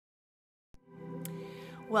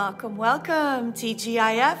Welcome, welcome,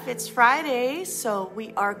 TGIF. It's Friday, so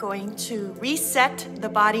we are going to reset the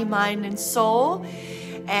body, mind, and soul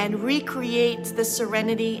and recreate the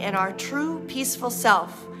serenity in our true peaceful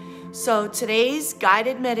self. So today's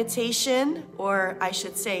guided meditation, or I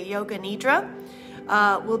should say Yoga Nidra,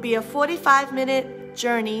 will be a 45-minute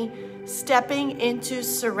journey stepping into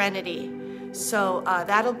serenity. So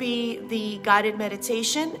that'll be the guided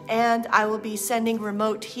meditation, and I will be sending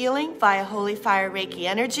remote healing via Holy Fire Reiki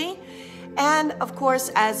Energy. And of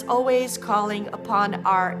course, as always, calling upon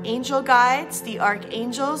our angel guides, the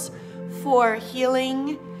archangels, for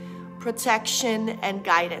healing, protection, and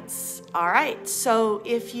guidance. All right, so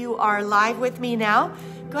if you are live with me now,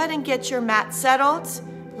 go ahead and get your mat settled,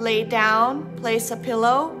 lay down, place a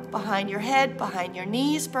pillow behind your head, behind your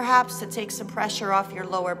knees, perhaps to take some pressure off your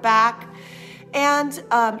lower back. And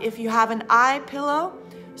if you have an eye pillow,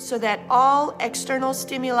 so that all external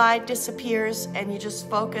stimuli disappears and you just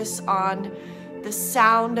focus on the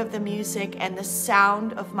sound of the music and the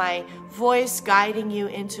sound of my voice guiding you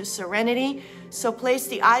into serenity. So place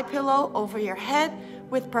the eye pillow over your head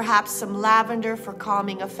with perhaps some lavender for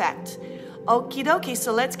calming effect. Okie dokie,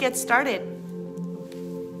 so let's get started.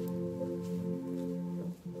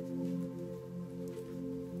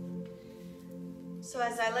 So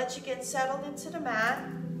as I let you get settled into the mat,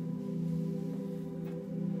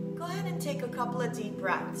 go ahead and take a couple of deep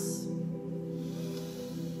breaths.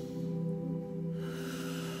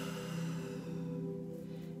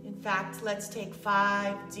 In fact, let's take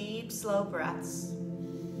 5 deep, slow breaths.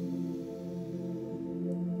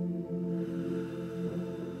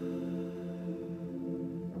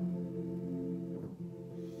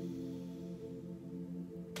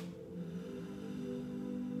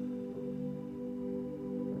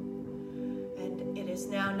 It's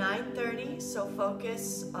now 9:30, so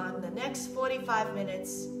focus on the next 45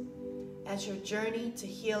 minutes as your journey to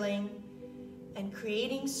healing and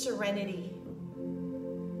creating serenity,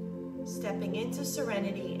 stepping into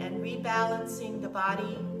serenity and rebalancing the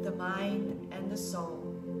body, the mind, and the soul.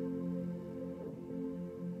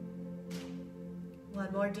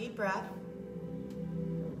 One more deep breath.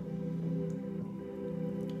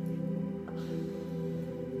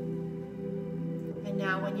 And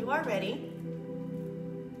now when you are ready,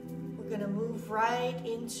 we're going to move right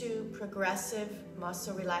into progressive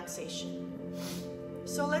muscle relaxation.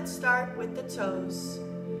 So let's start with the toes.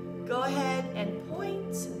 Go ahead and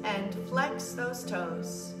point and flex those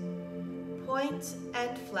toes. Point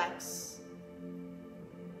and flex.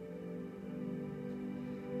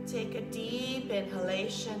 Take a deep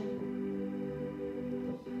inhalation.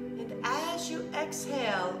 And as you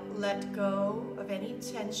exhale, let go of any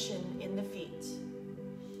tension in the feet.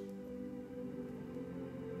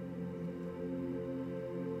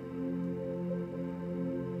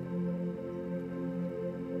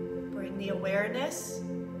 The awareness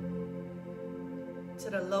to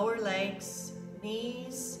the lower legs,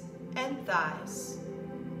 knees, and thighs.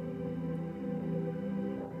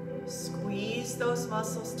 Squeeze those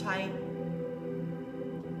muscles tight.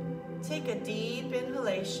 Take a deep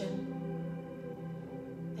inhalation.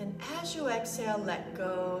 And as you exhale, let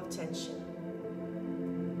go of tension.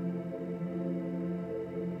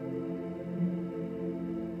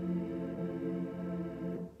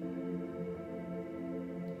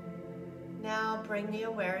 Now bring the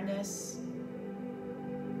awareness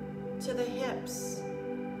to the hips.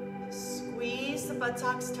 Squeeze the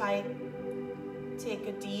buttocks tight. Take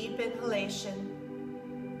a deep inhalation.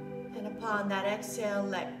 And upon that exhale,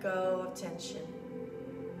 let go of tension.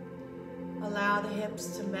 Allow the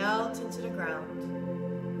hips to melt into the ground.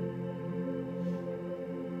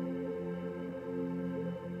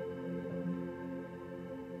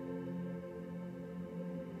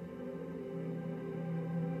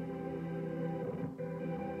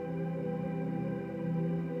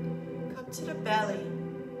 To the belly.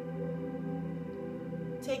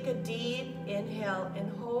 Take a deep inhale and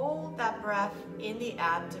hold that breath in the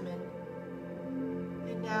abdomen.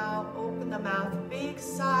 And now open the mouth, big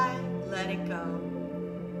sigh, let it go.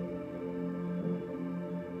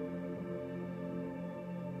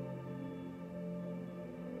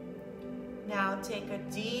 Now take a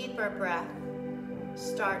deeper breath.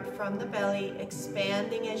 Start from the belly,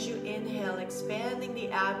 expanding as you inhale, expanding the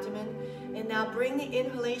abdomen. And now bring the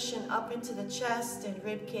inhalation up into the chest and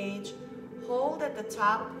rib cage. Hold at the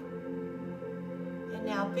top. And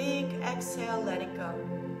now big exhale, let it go.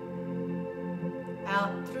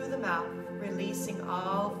 Out through the mouth, releasing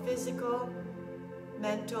all physical,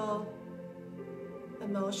 mental,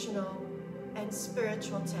 emotional, and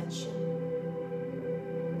spiritual tension.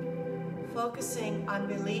 Focusing on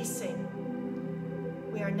releasing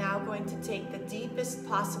We are now going to take the deepest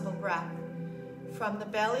possible breath from the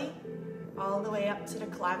belly all the way up to the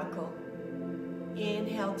clavicle.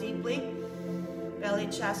 Inhale deeply. Belly,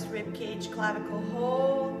 chest, rib cage, clavicle.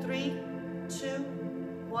 Hold. 3, 2,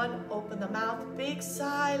 1. Open the mouth. Big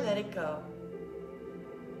sigh. Let it go.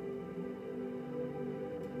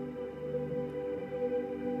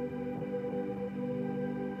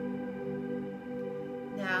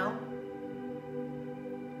 Now,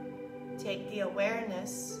 take the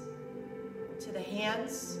awareness to the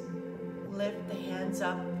hands. Lift the hands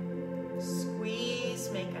up.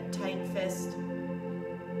 Squeeze, make a tight fist.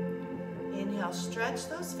 Inhale, stretch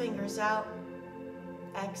those fingers out.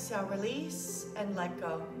 Exhale, release and let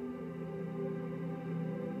go.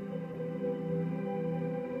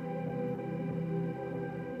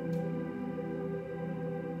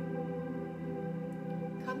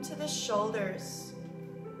 Come to the shoulders.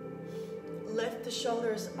 Lift the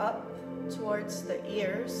shoulders up towards the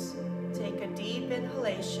ears. Take a deep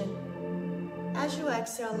inhalation. As you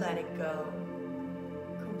exhale, let it go.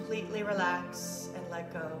 Completely relax and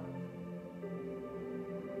let go.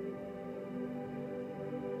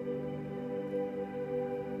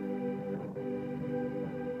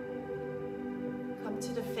 Come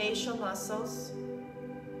to the facial muscles.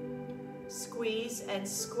 Squeeze and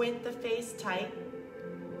squint the face tight.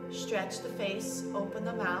 Stretch the face, open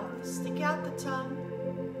the mouth, stick out the tongue.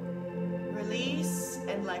 Release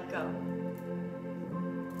and let go.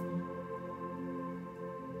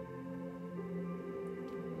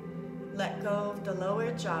 Let go of the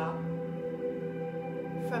lower jaw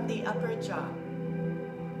from the upper jaw.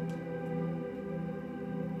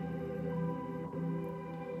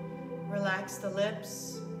 Relax the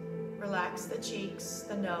lips, relax the cheeks,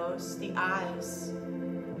 the nose, the eyes.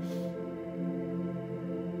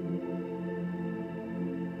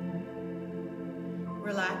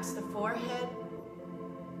 Relax the forehead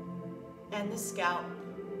and the scalp.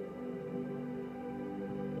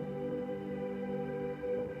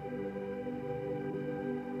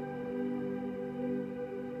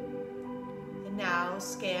 Now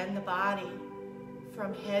scan the body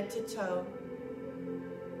from head to toe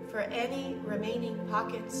for any remaining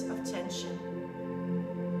pockets of tension.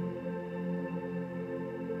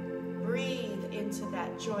 Breathe into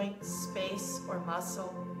that joint, space, or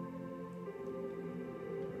muscle.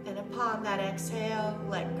 And upon that exhale,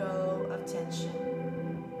 let go of tension.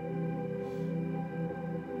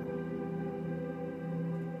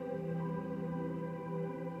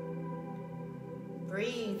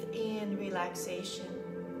 Breathe in relaxation.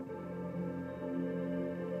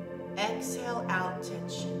 Exhale out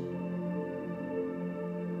tension.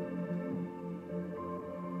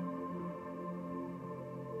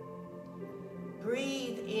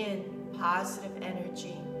 Breathe in positive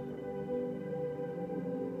energy.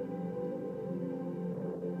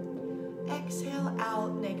 Exhale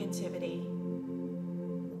out negativity.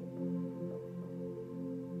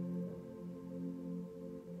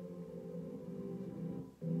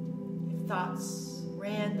 If thoughts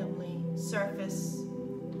randomly surface,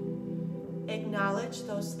 acknowledge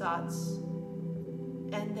those thoughts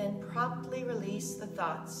and then promptly release the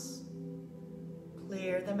thoughts.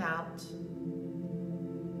 Clear them out.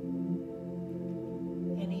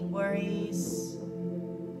 Any worries,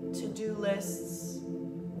 to-do lists,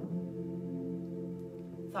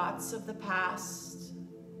 thoughts of the past,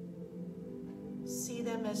 see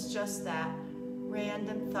them as just that,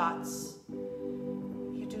 random thoughts.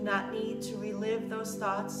 You do not need to relive those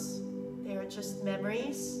thoughts. They are just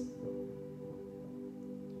memories.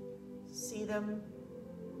 See them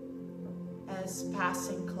as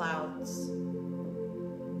passing clouds,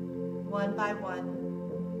 one by one,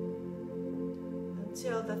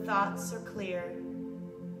 until the thoughts are clear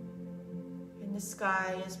and the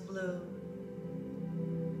sky is blue.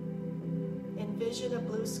 Envision a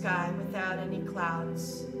blue sky without any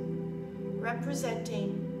clouds,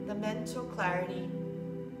 representing the mental clarity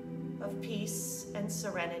of peace and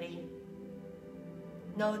serenity.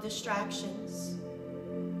 No distractions,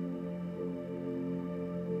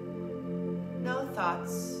 no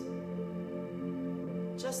thoughts,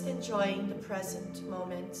 just enjoying the present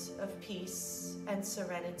moment of peace and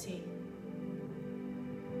serenity.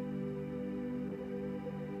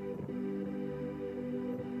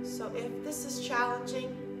 So if this is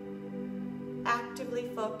challenging, actively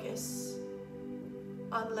focus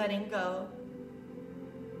on letting go.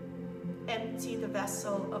 Empty the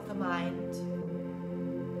vessel of the mind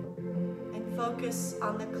and focus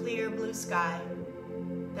on the clear blue sky.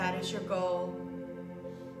 That is your goal.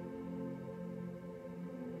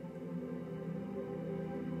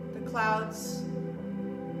 The clouds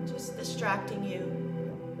just distracting you.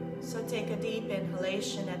 So take a deep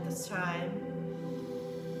inhalation at this time.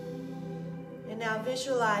 And now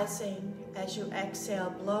visualizing as you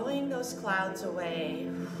exhale, blowing those clouds away.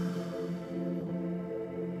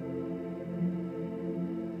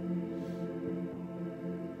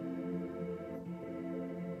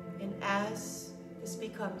 And as this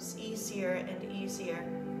becomes easier and easier,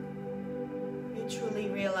 you truly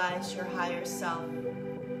realize your higher self,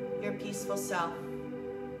 your peaceful self,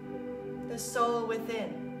 the soul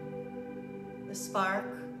within, the spark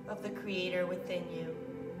of the Creator within you.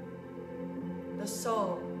 The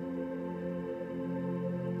soul.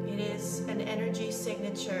 It is an energy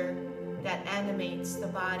signature that animates the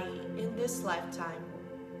body in this lifetime.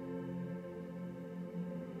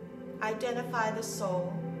 Identify the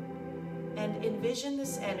soul and envision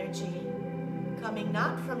this energy coming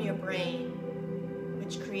not from your brain,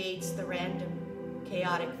 which creates the random,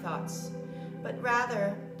 chaotic thoughts, but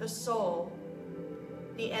rather the soul,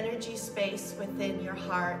 the energy space within your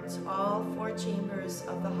heart, all 4 chambers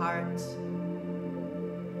of the heart,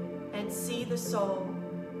 and see the soul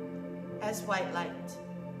as white light.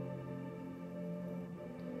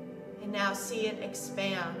 And now see it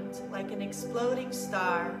expand like an exploding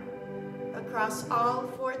star across all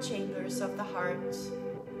 4 chambers of the heart,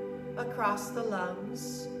 across the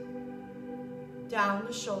lungs, down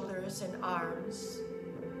the shoulders and arms,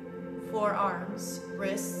 forearms,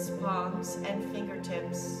 wrists, palms, and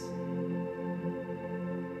fingertips.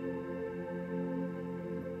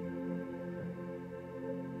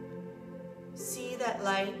 See that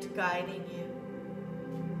light guiding you,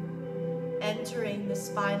 entering the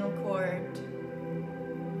spinal cord,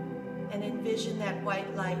 and envision that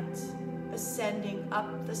white light ascending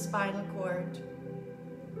up the spinal cord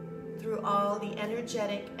through all the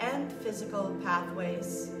energetic and physical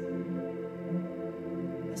pathways,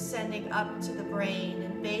 ascending up to the brain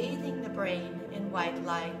and bathing the brain in white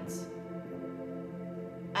light,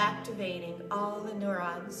 activating all the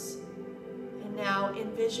neurons. And now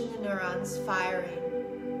envision the neurons firing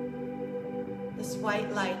this white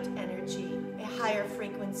light energy, a higher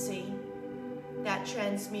frequency that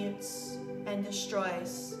transmutes and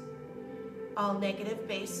destroys all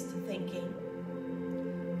negative-based thinking,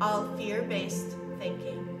 all fear-based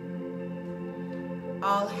thinking,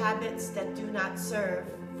 all habits that do not serve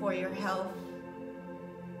for your health,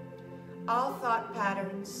 all thought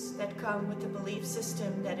patterns that come with a belief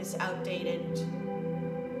system that is outdated,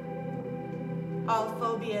 all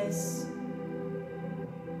phobias,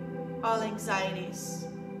 all anxieties,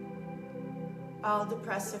 all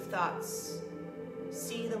depressive thoughts.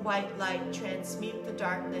 See the white light transmute the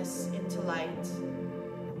darkness into light.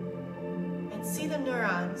 And see the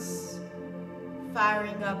neurons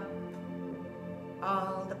firing up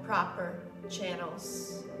all the proper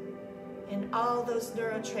channels. And all those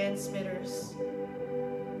neurotransmitters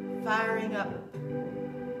firing up,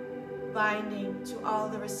 binding to all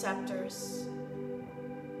the receptors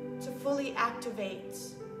to fully activate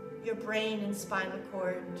your brain and spinal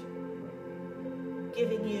cord,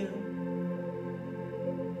 giving you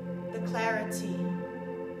the clarity,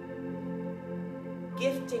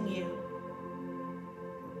 gifting you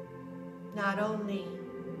not only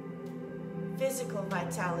physical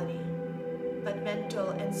vitality, but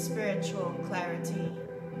mental and spiritual clarity,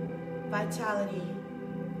 vitality,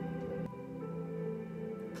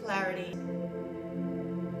 clarity,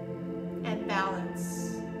 and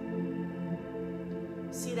balance.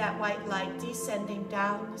 See that white light descending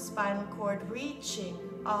down the spinal cord, reaching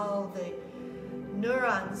all the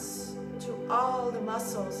neurons to all the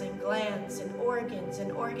muscles and glands and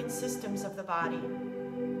organ systems of the body,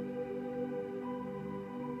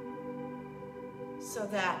 so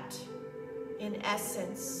that in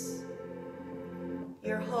essence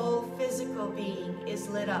your whole physical being is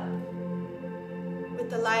lit up with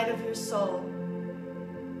the light of your soul,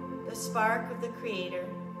 the spark of the Creator,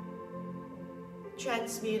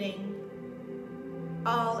 transmuting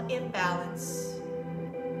all imbalance,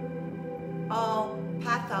 all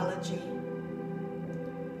pathology,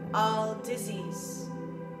 all disease,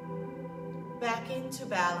 back into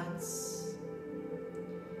balance,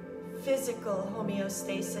 physical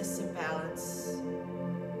homeostasis and balance,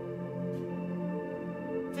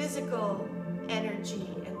 physical energy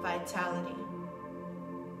and vitality,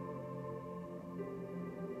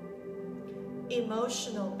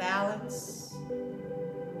 emotional balance,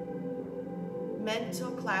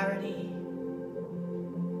 mental clarity,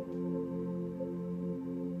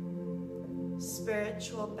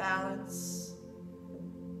 spiritual balance,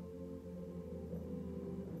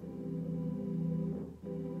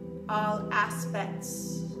 all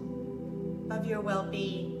aspects of your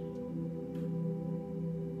well-being,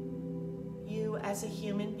 you as a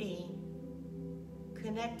human being,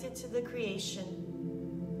 connected to the creation,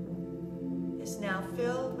 is now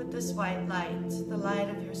filled with this white light, the light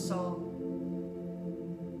of your soul.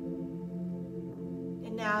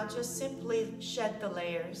 And now just simply shed the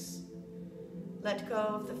layers. Let go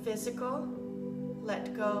of the physical,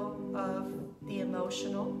 let go of the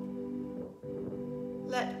emotional,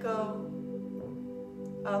 let go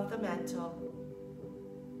of the mental.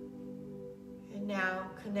 And now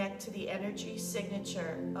connect to the energy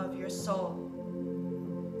signature of your soul.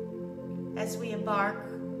 As we embark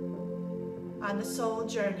on the soul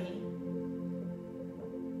journey,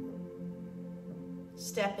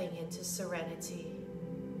 stepping into serenity.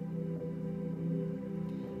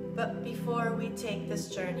 But before we take this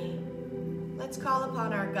journey, let's call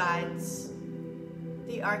upon our guides,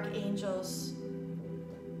 the archangels,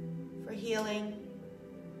 for healing,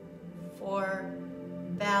 for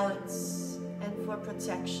balance, and for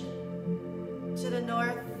protection. To the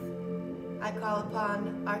north, I call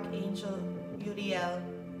upon Archangel Uriel.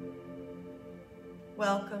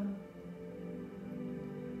 Welcome.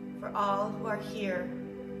 For all who are here,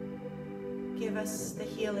 give us the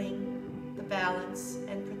healing, the balance,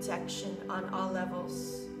 and protection on all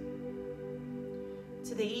levels.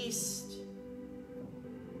 To the east,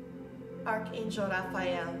 Archangel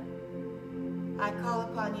Raphael, I call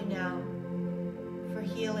upon you now for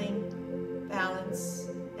healing, balance,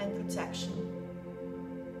 and protection.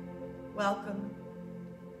 Welcome.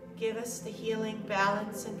 Give us the healing,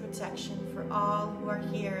 balance, and protection for all who are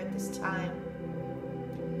here at this time,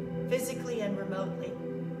 physically and remotely.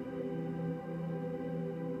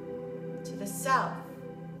 To the south,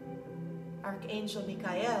 Archangel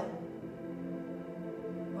Michael,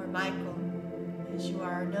 or Michael, as you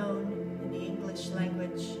are known in the English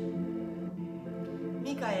language.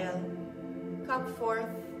 Michael, come forth,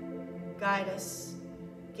 guide us,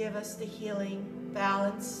 give us the healing,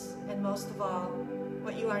 balance, and most of all,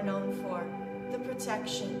 what you are known for, the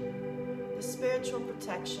protection, the spiritual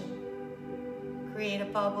protection. Create a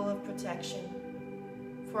bubble of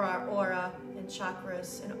protection for our aura and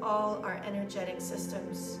chakras and all our energetic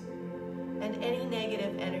systems and any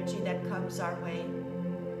negative energy that comes our way.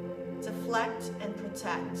 Deflect and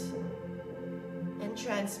protect and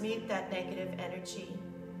transmute that negative energy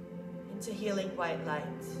into healing white light.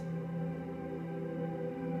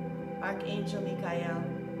 Archangel Michael,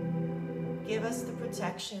 give us the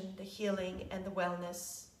protection, the healing, and the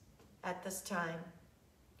wellness at this time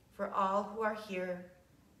for all who are here,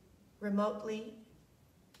 remotely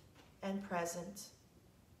and present.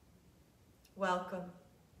 Welcome.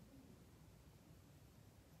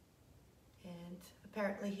 And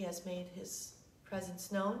apparently he has made his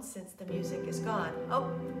presence known since the music is gone.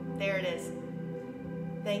 Oh, there it is.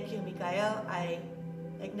 Thank you, Michael. I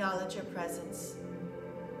acknowledge your presence.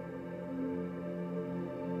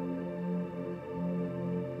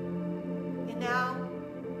 Now,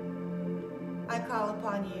 I call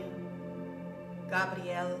upon you,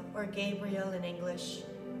 Gabriel, or Gabriel in English.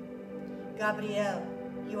 Gabriel,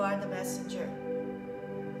 you are the messenger.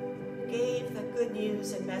 Gave the good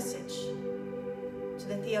news and message to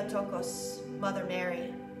the Theotokos, Mother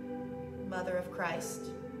Mary, Mother of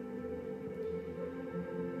Christ.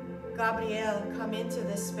 Gabriel, come into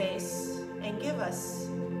this space and give us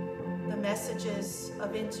the messages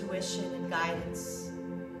of intuition and guidance.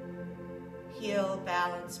 Heal,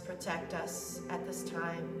 balance, protect us at this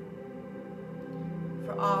time.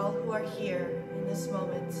 For all who are here in this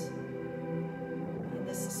moment, in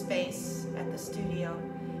this space at the studio,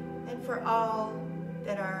 and for all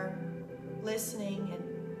that are listening and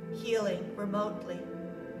healing remotely,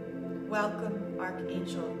 welcome,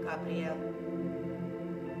 Archangel Gabriel.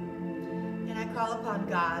 And I call upon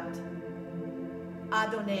God,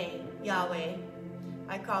 Adonai, Yahweh.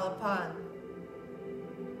 I call upon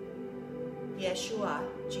Yeshua,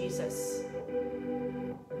 Jesus.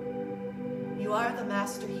 You are the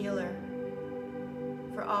master healer.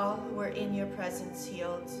 For all who are in your presence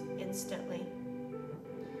healed instantly.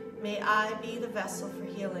 May I be the vessel for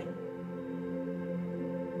healing.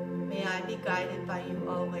 May I be guided by you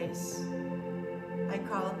always. I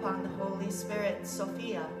call upon the Holy Spirit,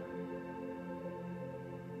 Sophia.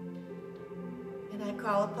 And I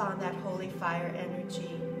call upon that Holy Fire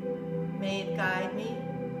Energy. May it guide me.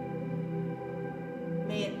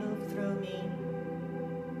 May it move through me.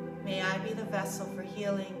 May I be the vessel for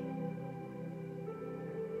healing.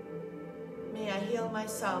 May I heal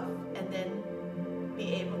myself and then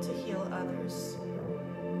be able to heal others.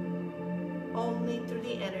 Only through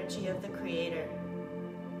the energy of the Creator.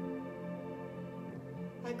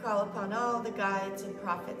 I call upon all the guides and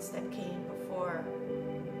prophets that came before.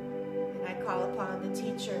 And I call upon the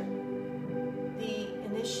teacher, the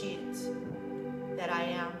initiate that I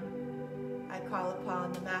am. I call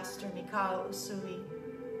upon the Master Mikao Usui,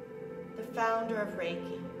 the founder of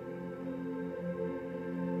Reiki.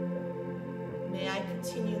 May I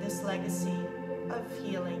continue this legacy of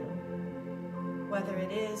healing, whether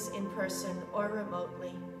it is in person or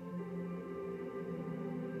remotely.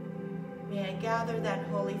 May I gather that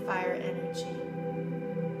holy fire energy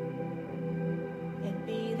and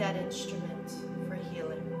be that instrument for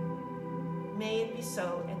healing. May it be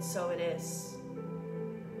so, and so it is.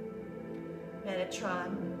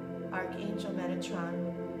 Metatron, Archangel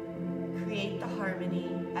Metatron, create the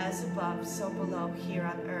harmony as above, so below here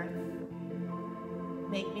on earth.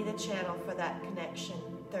 Make me the channel for that connection,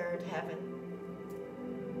 third heaven.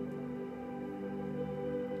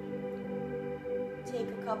 Take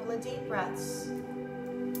a couple of deep breaths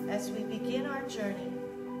as we begin our journey,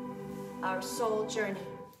 our soul journey,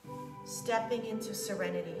 stepping into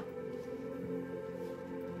serenity.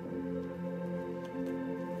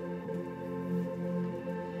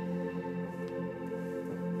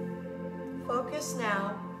 Focus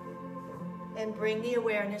now and bring the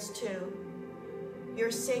awareness to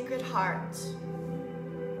your sacred heart.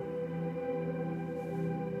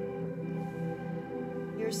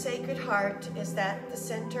 Your sacred heart is at the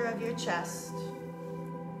center of your chest.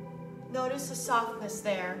 Notice the softness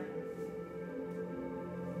there.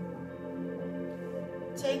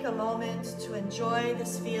 Take a moment to enjoy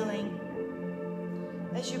this feeling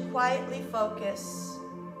as you quietly focus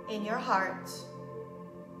in your heart.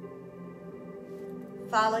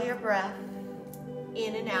 Follow your breath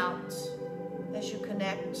in and out as you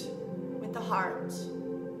connect with the heart.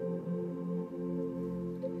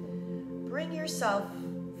 Bring yourself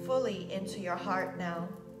fully into your heart now.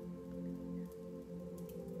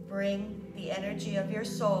 Bring the energy of your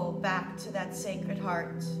soul back to that sacred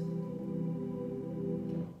heart,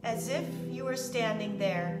 as if you were standing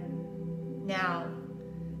there now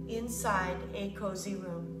inside a cozy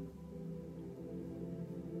room.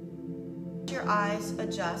 Your eyes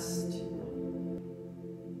adjust.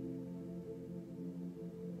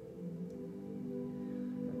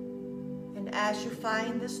 And as you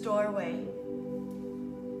find this doorway,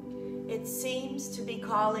 it seems to be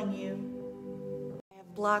calling you. I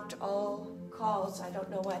have blocked all calls. I don't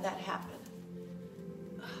know why that happened.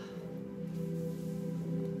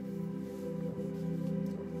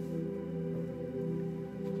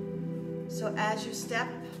 So as you step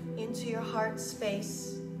into your heart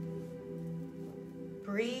space,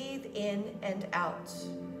 breathe in and out.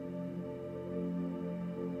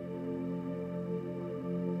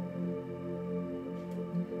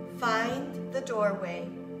 Find the doorway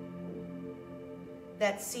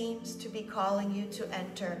that seems to be calling you to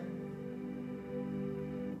enter.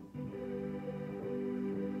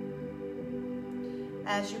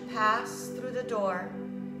 As you pass through the door,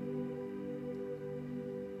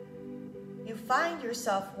 you find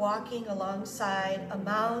yourself walking alongside a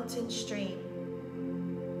mountain stream.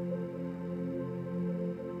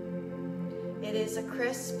 It is a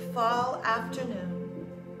crisp fall afternoon.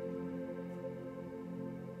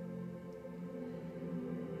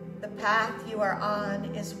 The path you are on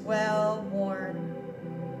is well worn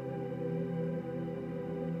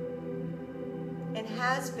and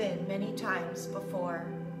has been many times before.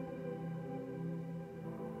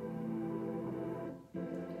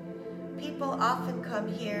 People often come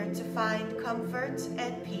here to find comfort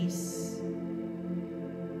and peace.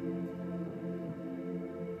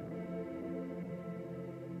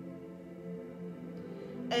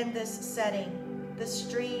 In this setting, the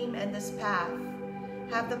stream and this path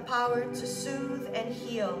have the power to soothe and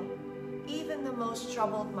heal even the most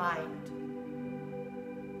troubled mind.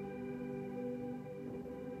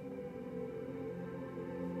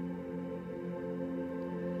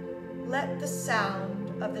 Let the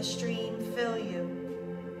sound of the stream fill you.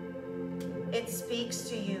 It speaks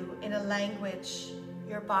to you in a language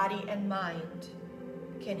your body and mind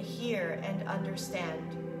can hear and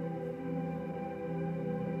understand.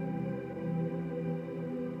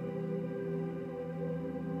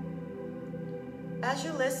 As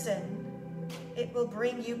you listen, it will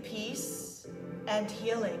bring you peace and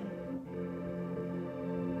healing.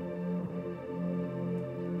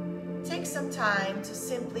 Take some time to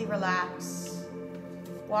simply relax.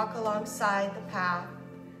 Walk alongside the path.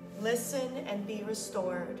 Listen and be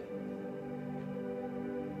restored.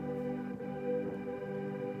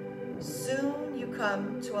 Soon you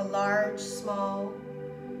come to a large, small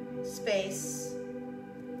space,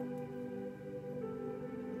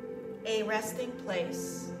 a resting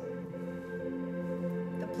place.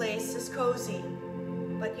 The place is cozy,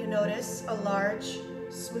 but you notice a large,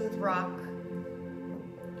 smooth rock.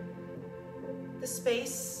 The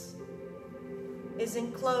space is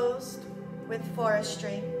enclosed with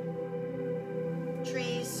forestry.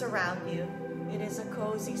 Trees surround you. It is a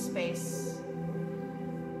cozy space.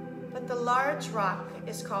 But the large rock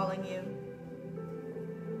is calling you.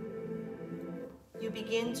 You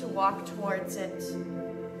begin to walk towards it.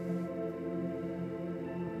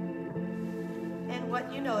 And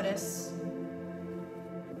what you notice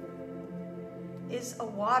is a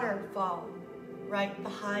waterfall right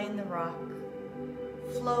behind the rock,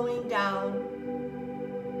 flowing down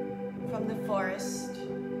from the forest.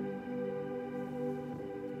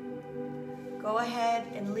 Go ahead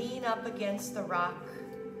and lean up against the rock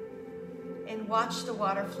and watch the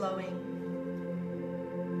water flowing.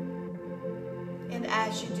 And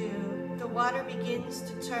as you do, the water begins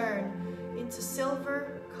to turn into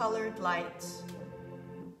silver-colored light.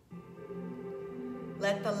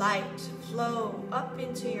 Let the light flow up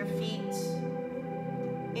into your feet,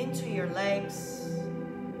 into your legs,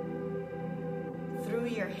 through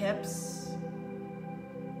your hips,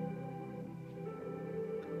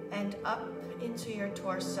 and up into your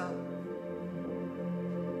torso.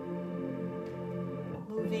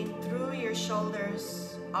 Moving through your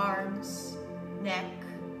shoulders, arms, neck,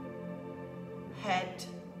 head,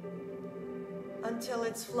 until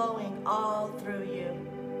it's flowing all through you.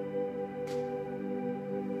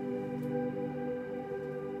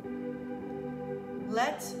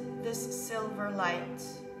 Let this silver light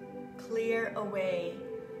clear away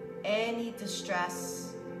any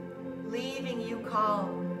distress, leaving you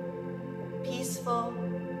calm, peaceful,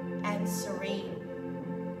 and serene.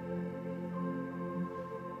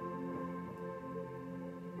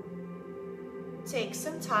 Take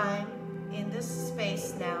some time in this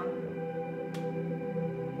space now.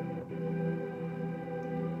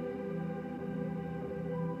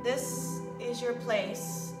 This is your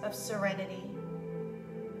place of serenity.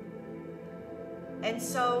 And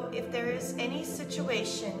so if there is any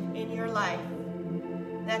situation in your life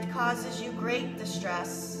that causes you great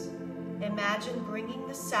distress, imagine bringing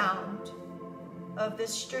the sound of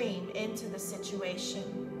this stream into the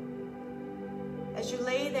situation. As you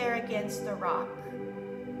lay there against the rock,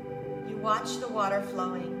 you watch the water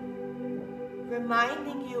flowing,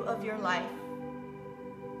 reminding you of your life.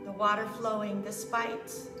 The water flowing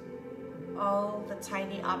despite all the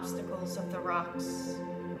tiny obstacles of the rocks,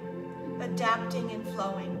 adapting and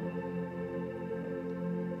flowing.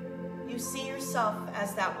 You see yourself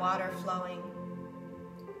as that water flowing.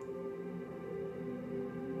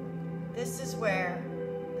 This is where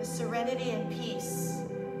the serenity and peace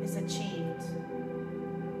is achieved,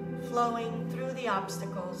 flowing through the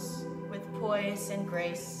obstacles with poise and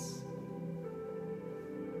grace.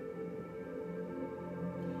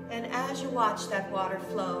 And as you watch that water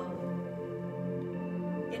flow,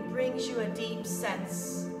 it brings you a deep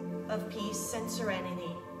sense of peace and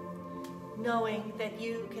serenity, knowing that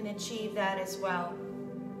you can achieve that as well,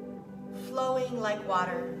 flowing like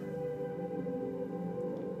water.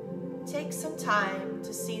 Take some time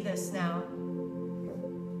to see this now,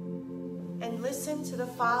 and listen to the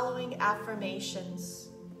following affirmations.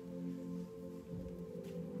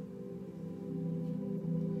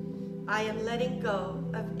 I am letting go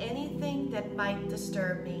of anything that might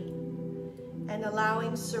disturb me and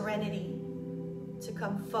allowing serenity to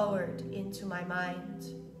come forward into my mind.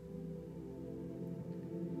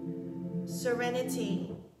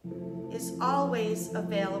 Serenity is always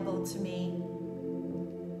available to me,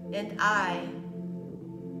 and I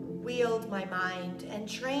wield my mind and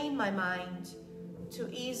train my mind to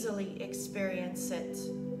easily experience it.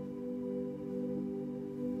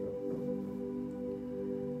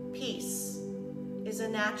 Peace is a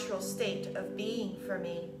natural state of being for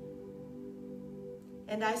me,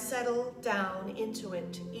 and I settle down into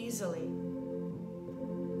it easily.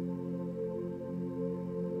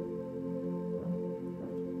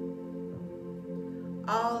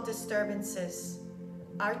 All disturbances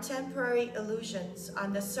are temporary illusions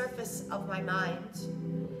on the surface of my mind,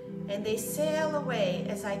 and they sail away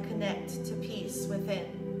as I connect to peace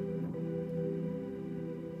within.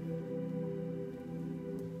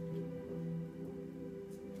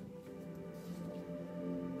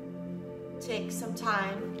 Take some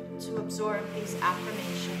time to absorb these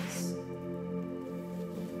affirmations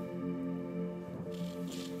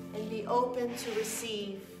and be open to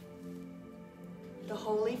receive the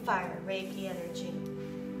Holy Fire Reiki Energy.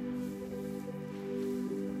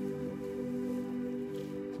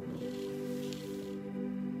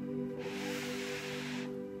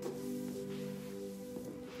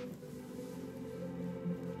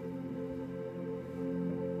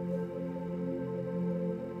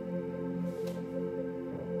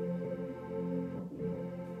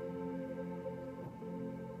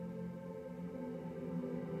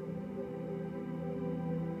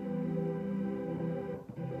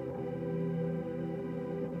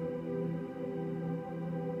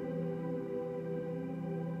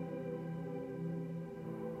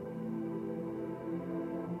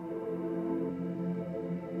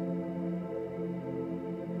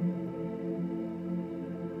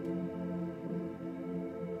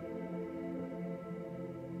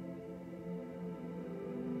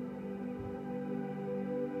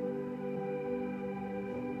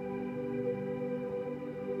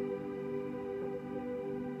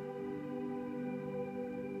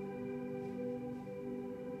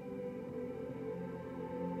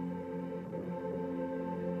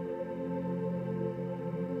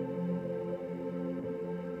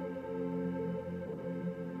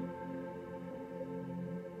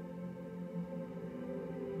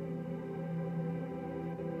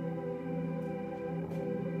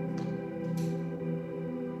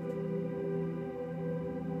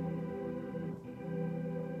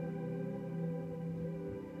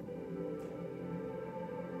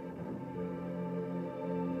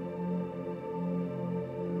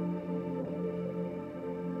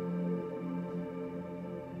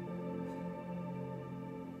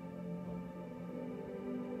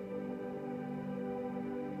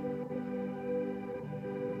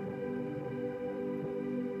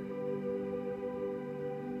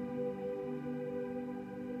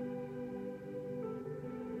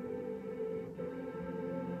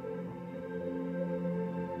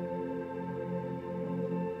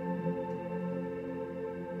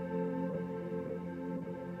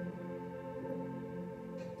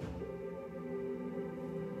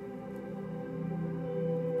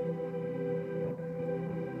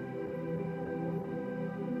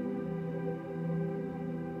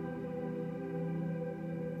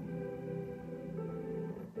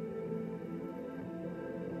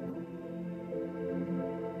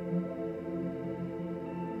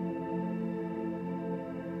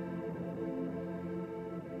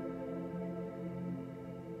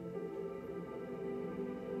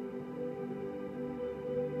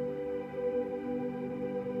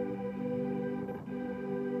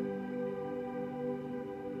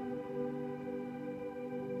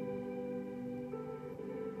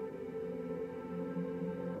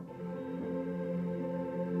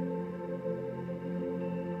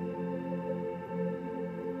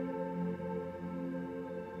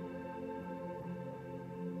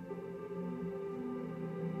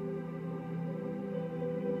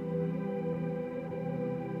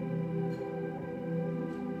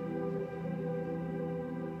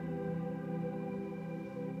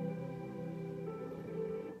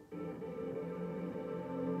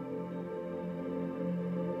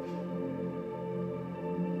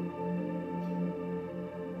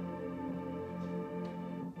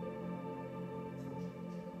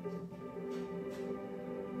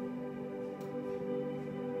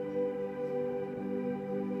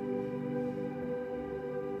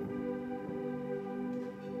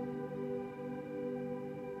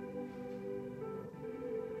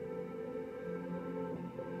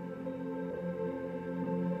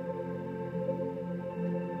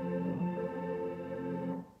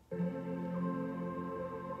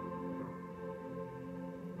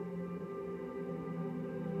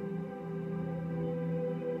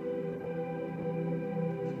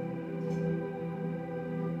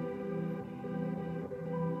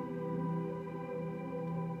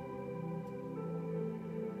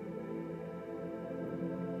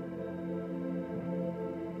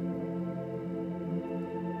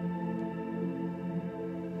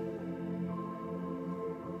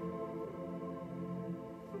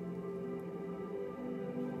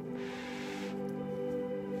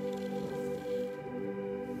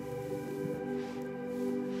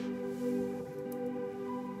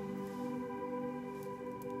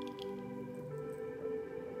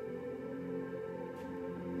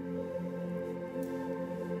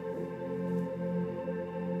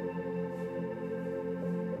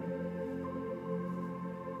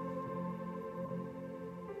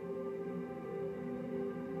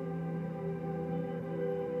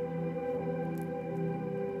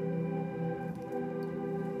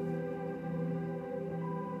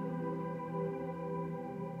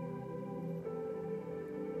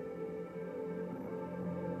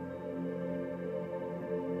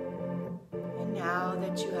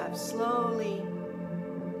 that you have slowly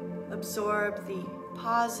absorbed the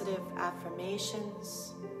positive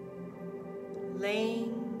affirmations,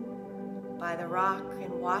 laying by the rock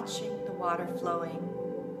and watching the water flowing,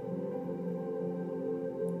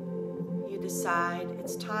 you decide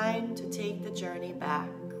it's time to take the journey back.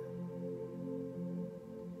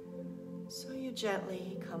 So you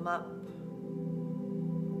gently come up,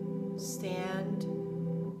 stand,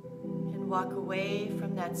 and walk away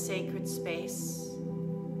from that sacred space,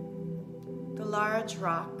 the large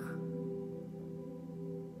rock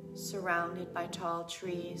surrounded by tall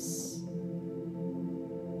trees.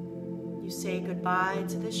 You say goodbye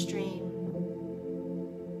to the stream.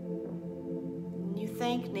 And you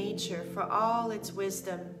thank nature for all its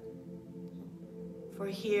wisdom, for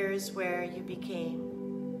here's where you became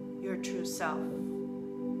your true self,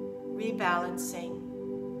 rebalancing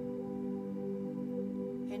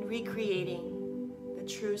and recreating the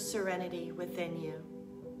true serenity within you.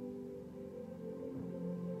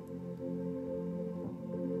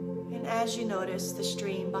 And as you notice the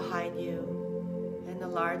stream behind you and the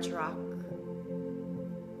large rock,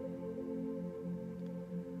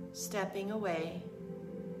 stepping away,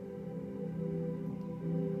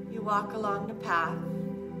 you walk along the path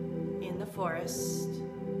in the forest.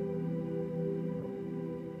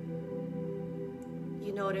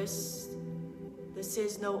 You notice this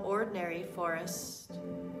is no ordinary forest,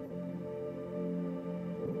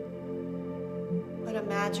 but a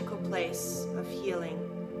magical place of healing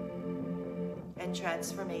and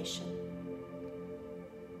transformation.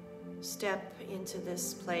 Step into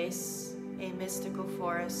this place, a mystical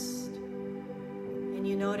forest, and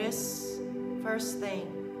you notice, first thing,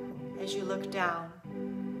 as you look down,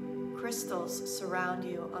 crystals surround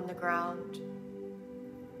you on the ground,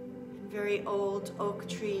 and very old oak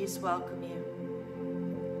trees welcome you.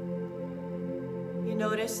 You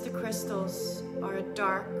notice the crystals are a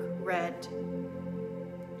dark red.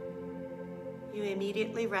 You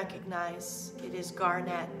immediately recognize it is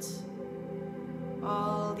garnet.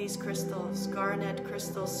 All these crystals, garnet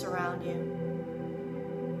crystals, surround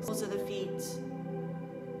you. Soles of the feet,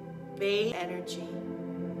 bathe energy,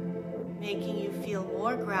 making you feel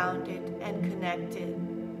more grounded and connected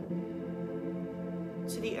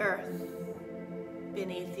to the earth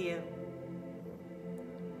beneath you.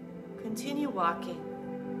 Continue walking,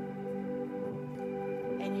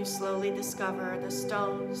 and you slowly discover the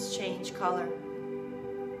stones change color,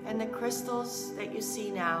 and the crystals that you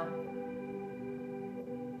see now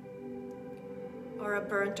are a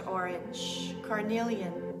burnt orange,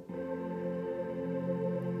 carnelian.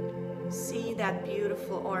 See that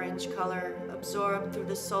beautiful orange color absorbed through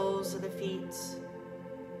the soles of the feet,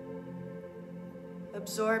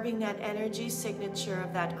 absorbing that energy signature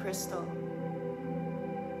of that crystal,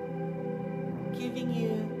 giving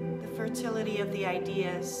you the fertility of the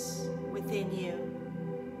ideas within you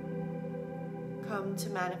come to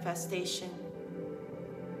manifestation.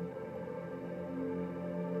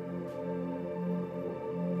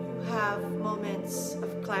 You have moments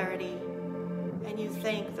of clarity, and you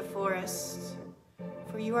thank the forest,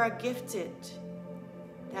 for you are gifted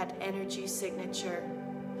that energy signature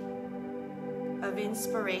of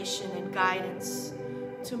inspiration and guidance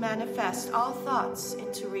to manifest all thoughts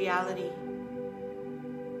into reality,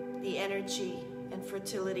 the energy and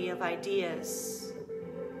fertility of ideas.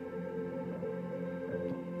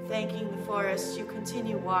 Thanking the forest, you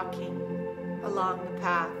continue walking along the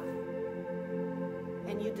path,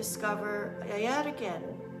 and you discover yet again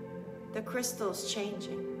the crystals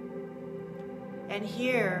changing. And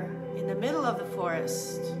here in the middle of the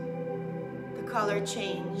forest, the color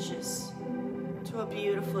changes to a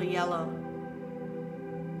beautiful yellow.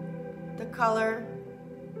 The color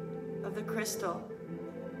of the crystal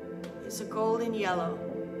is a golden yellow.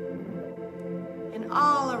 And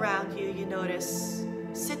all around you, you notice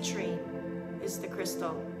citrine is the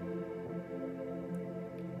crystal.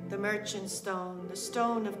 The merchant stone, the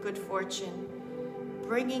stone of good fortune,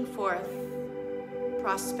 bringing forth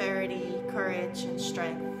prosperity, courage, and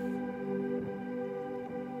strength.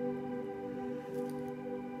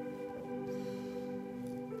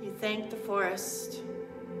 You thank the forest,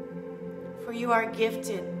 for you are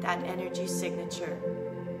gifted that energy signature,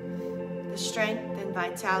 the strength and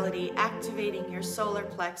vitality activating your solar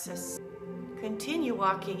plexus. Continue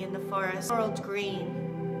walking in the forest, emerald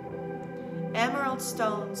green, emerald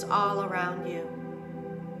stones all around you.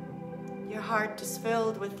 Your heart is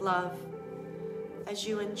filled with love as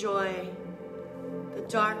you enjoy the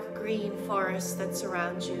dark green forest that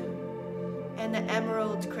surrounds you and the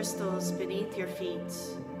emerald crystals beneath your feet.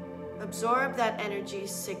 Absorb that energy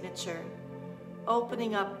signature,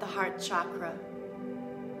 opening up the heart chakra.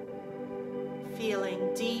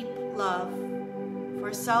 feeling deep love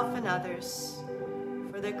for self and others,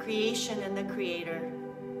 for the creation and the Creator.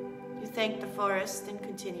 You thank the forest and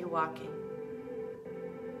continue walking.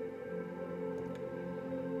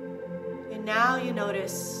 And now you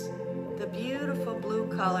notice the beautiful blue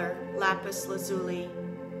color, lapis lazuli.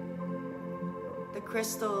 The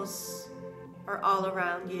crystals are all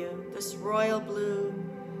around you. This royal blue.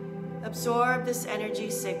 Absorb this energy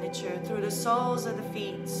signature through the soles of the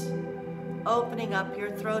feet, opening up your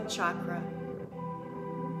throat chakra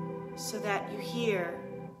so that you hear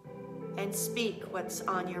and speak what's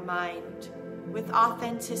on your mind with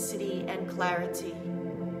authenticity and clarity.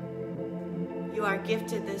 You are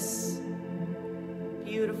gifted this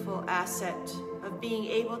beautiful asset of being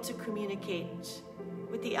able to communicate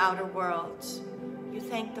with the outer world. You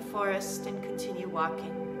thank the forest and continue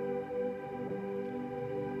walking.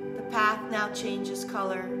 The path now changes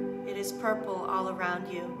color. It is purple all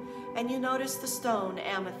around you, and you notice the stone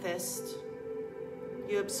amethyst.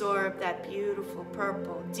 You absorb that beautiful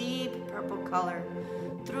purple, deep purple color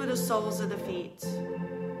through the soles of the feet,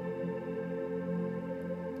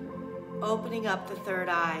 opening up the third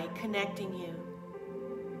eye, connecting you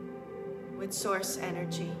with source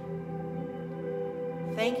energy.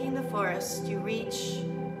 Thanking the forest, you reach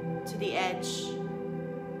to the edge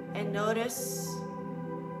and notice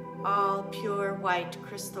all pure white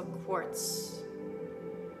crystal quartz.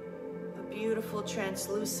 A beautiful,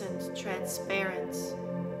 translucent, transparent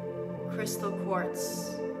crystal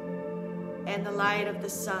quartz. And the light of the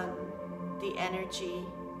sun, the energy,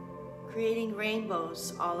 creating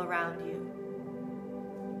rainbows all around you.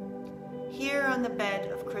 Here on the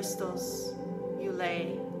bed of crystals, you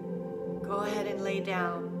lay. Go ahead and lay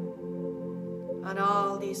down on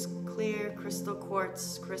all these clear crystal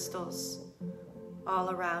quartz crystals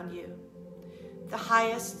all around you. The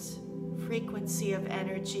highest frequency of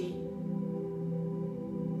energy.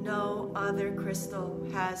 No other crystal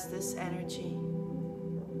has this energy.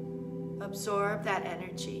 Absorb that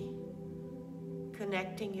energy,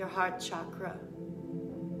 connecting your heart chakra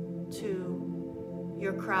to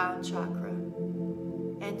your crown chakra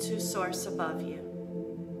and to source above you.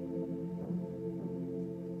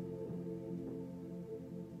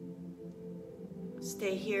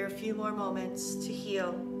 Stay here a few more moments to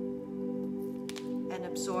heal and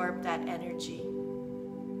absorb that energy.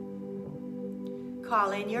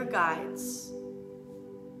 Call in your guides,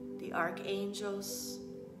 the archangels,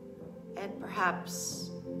 and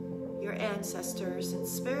perhaps your ancestors and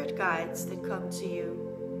spirit guides that come to you.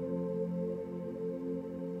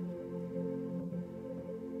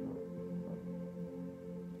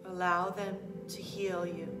 Allow them to heal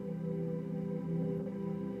you.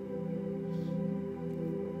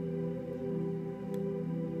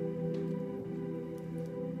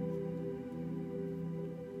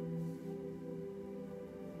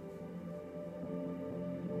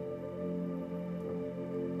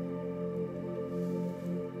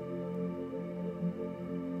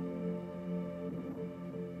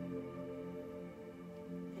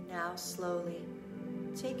 Now slowly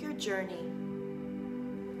take your journey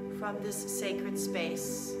from this sacred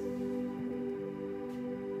space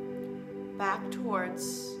back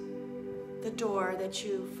towards the door that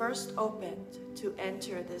you first opened to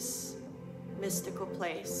enter this mystical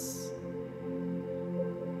place.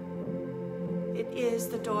 It is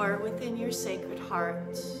the door within your sacred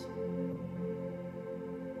heart.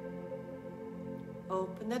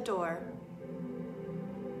 Open the door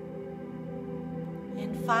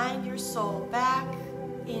and find your soul back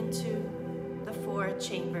into the four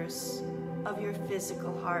chambers of your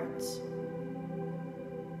physical heart.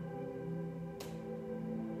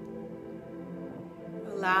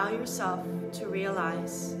 Allow yourself to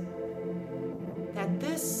realize that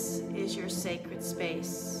this is your sacred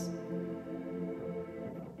space,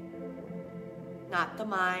 not the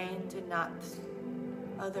mind and not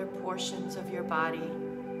other portions of your body,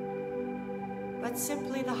 but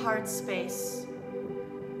simply the heart space.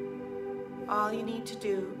 All you need to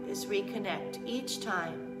do is reconnect each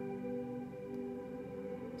time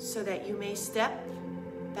so that you may step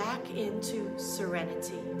back into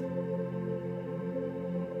serenity.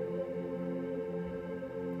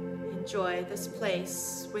 Enjoy this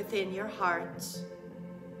place within your heart,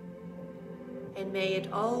 and may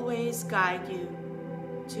it always guide you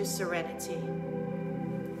to serenity.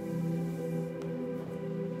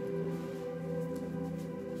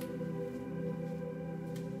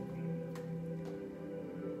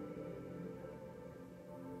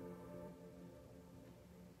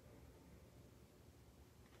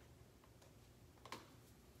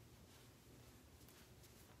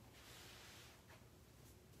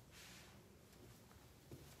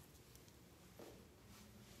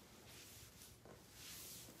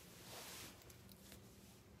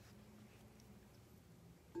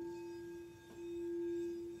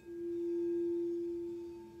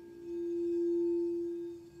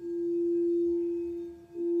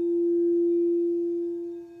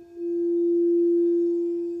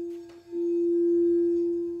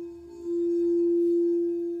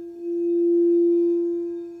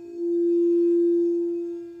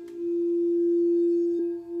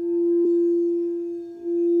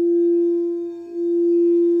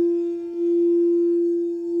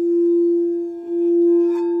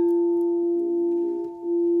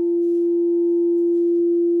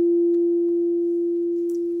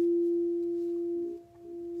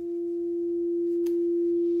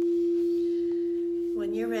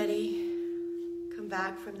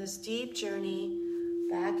 this deep journey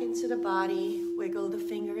back into the body. Wiggle the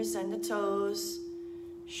fingers and the toes.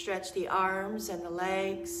 Stretch the arms and the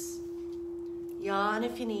legs. Yawn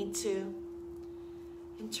if you need to.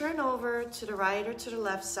 And turn over to the right or to the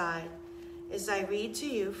left side as I read to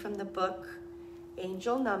you from the book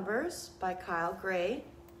Angel Numbers by Kyle Gray.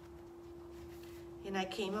 And I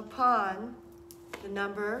came upon the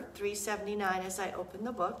number 379 as I opened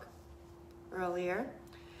the book earlier.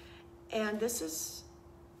 And this is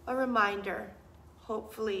a reminder.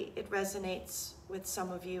 Hopefully it resonates with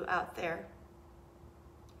some of you out there.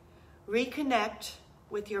 Reconnect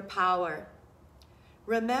with your power.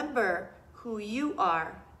 Remember who you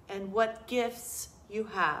are and what gifts you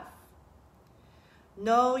have.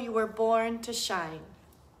 Know you were born to shine.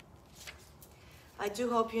 I do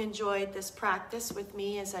hope you enjoyed this practice with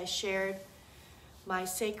me as I shared my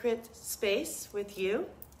sacred space with you,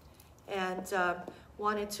 and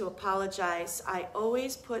wanted to apologize. I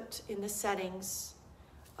always put in the settings,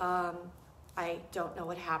 I don't know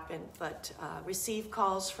what happened, but receive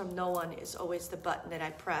calls from no one is always the button that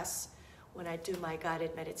I press when I do my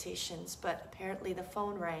guided meditations, but apparently the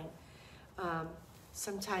phone rang.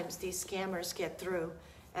 Sometimes these scammers get through,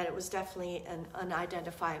 and it was definitely an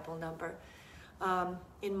unidentifiable number.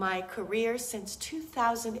 In my career since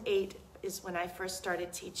 2008 is when I first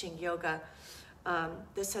started teaching yoga.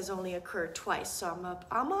 This has only occurred twice, so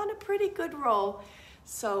I'm on a pretty good roll.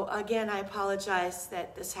 So again, I apologize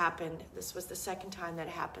that this happened. This was the second time that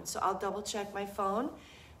it happened. So I'll double check my phone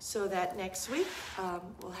so that next week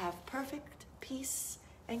we'll have perfect peace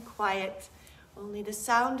and quiet, only the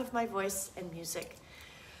sound of my voice and music.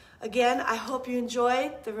 Again, I hope you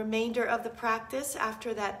enjoyed the remainder of the practice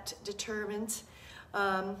after that deterrent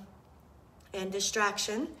and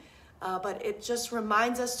distraction. But it just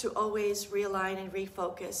reminds us to always realign and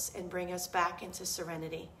refocus and bring us back into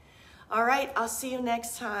serenity. All right, I'll see you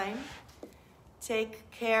next time. Take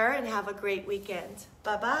care and have a great weekend.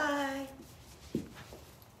 Bye-bye.